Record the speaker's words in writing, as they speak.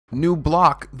New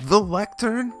block, the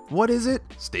Lectern? What is it?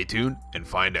 Stay tuned and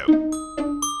find out.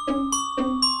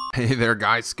 Hey there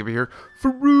guys, Skippy here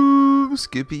from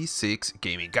Skippy 6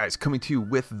 Gaming. Guys, coming to you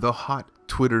with the hot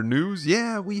Twitter news.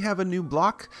 Yeah, we have a new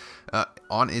block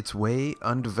on its way,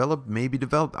 undeveloped, maybe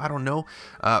developed, I don't know.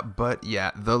 But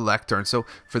yeah, the Lectern. So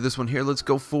for this one here, let's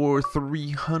go for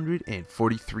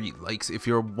 343 likes. If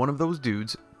you're one of those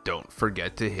dudes, don't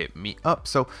forget to hit me up.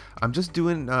 So I'm just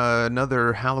doing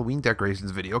another Halloween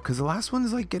decorations video because the last one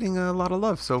is like getting a lot of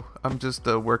love, so I'm just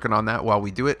working on that while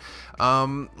we do it.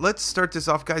 Let's start this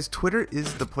off, guys. Twitter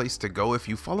is the place to go. If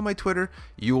you follow my Twitter,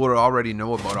 you will already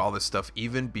know about all this stuff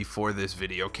even before this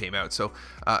video came out. So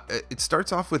it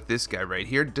starts off with this guy right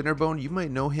here, Dinnerbone. You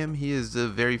might know him. He is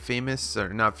very famous,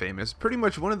 or not famous, pretty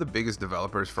much one of the biggest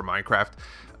developers for Minecraft.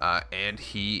 And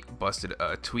he busted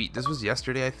a tweet. This was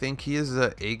yesterday, I think. He is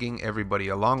egging everybody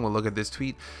along. We'll look at this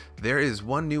tweet. There is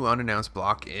one new unannounced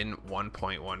block in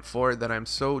 1.14 that I'm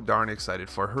so darn excited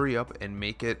for. Hurry up and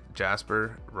make it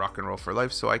Jasper Rock and Roll for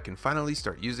Life so I can finally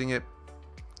start using it.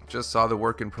 Just saw the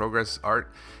work in progress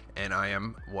art and I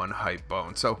am one hype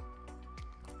bone. So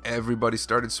everybody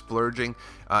started splurging.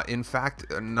 In fact,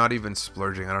 not even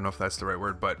splurging. I don't know if that's the right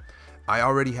word, but I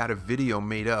already had a video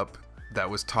made up that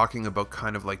was talking about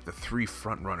kind of like the 3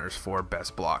 front runners for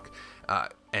best block,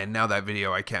 and now that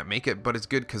video I can't make it, but it's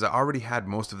good because I already had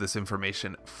most of this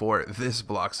information for this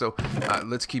block. So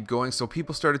let's keep going. So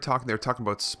people started talking. They were talking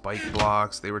about spike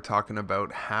blocks, they were talking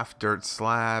about half dirt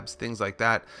slabs, things like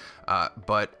that.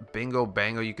 But bingo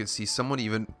bango, you can see someone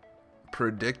even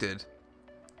predicted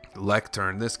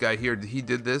Lectern. This guy here, he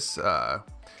did this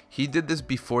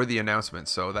before the announcement,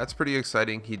 so that's pretty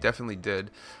exciting. He definitely did.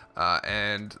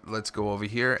 And let's go over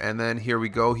here, and then here we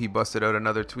go. He busted out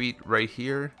another tweet right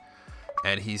here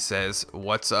and he says,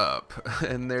 "What's up?"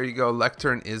 And there you go.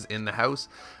 Lectern is in the house,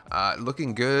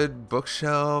 looking good.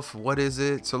 Bookshelf, what is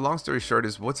it? So long story short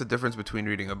is, what's the difference between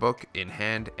reading a book in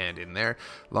hand and in there?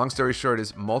 Long story short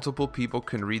is, multiple people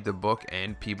can read the book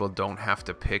and people don't have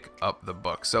to pick up the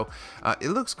book. So it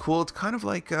looks cool. It's kind of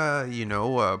like you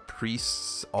know, a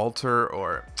priest's altar,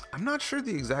 or I'm not sure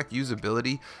the exact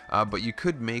usability, but you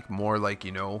could make more like,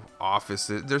 you know,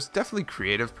 offices. There's definitely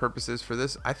creative purposes for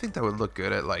this. I think that would look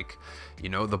good at, like, you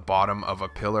know, the bottom of a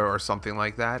pillar or something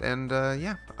like that. And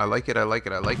yeah, I like it. I like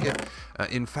it. I like it.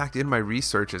 In fact, in my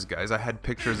researches, guys, I had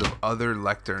pictures of other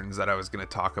lecterns that I was going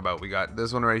to talk about. We got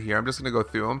this one right here. I'm just going to go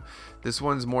through them. This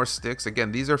one's more sticks.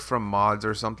 Again, these are from mods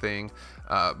or something,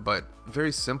 but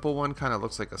very simple one, kind of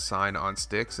looks like a sign on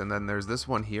sticks. And then there's this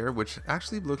one here, which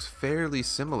actually looks fairly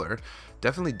similar.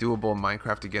 Definitely doable in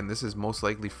Minecraft. Again, this is most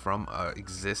likely from an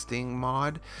existing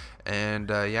mod. And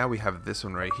yeah, we have this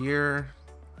one right here.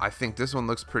 I think this one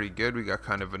looks pretty good. We got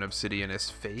kind of an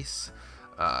obsidianous face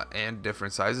and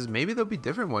different sizes. Maybe there'll be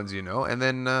different ones, you know. And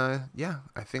then yeah,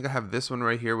 I think I have this one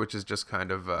right here, which is just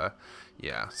kind of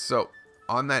yeah. So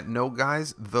on that note,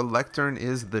 guys, the Lectern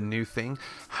is the new thing.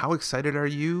 How excited are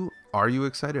you? Are you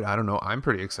excited? I don't know. I'm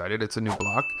pretty excited. It's a new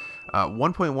block.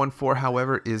 1.14,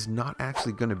 however, is not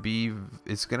actually going to be,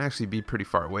 it's going to actually be pretty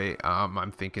far away.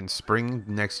 I'm thinking spring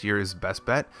next year is best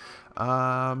bet.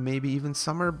 Maybe even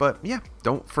summer, but yeah,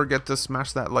 don't forget to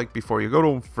smash that like before you go.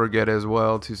 Don't forget as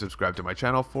well to subscribe to my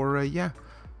channel for, yeah,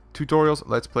 tutorials,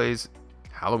 let's plays,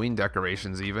 Halloween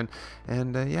decorations even.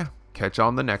 And yeah, catch you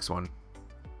on the next one.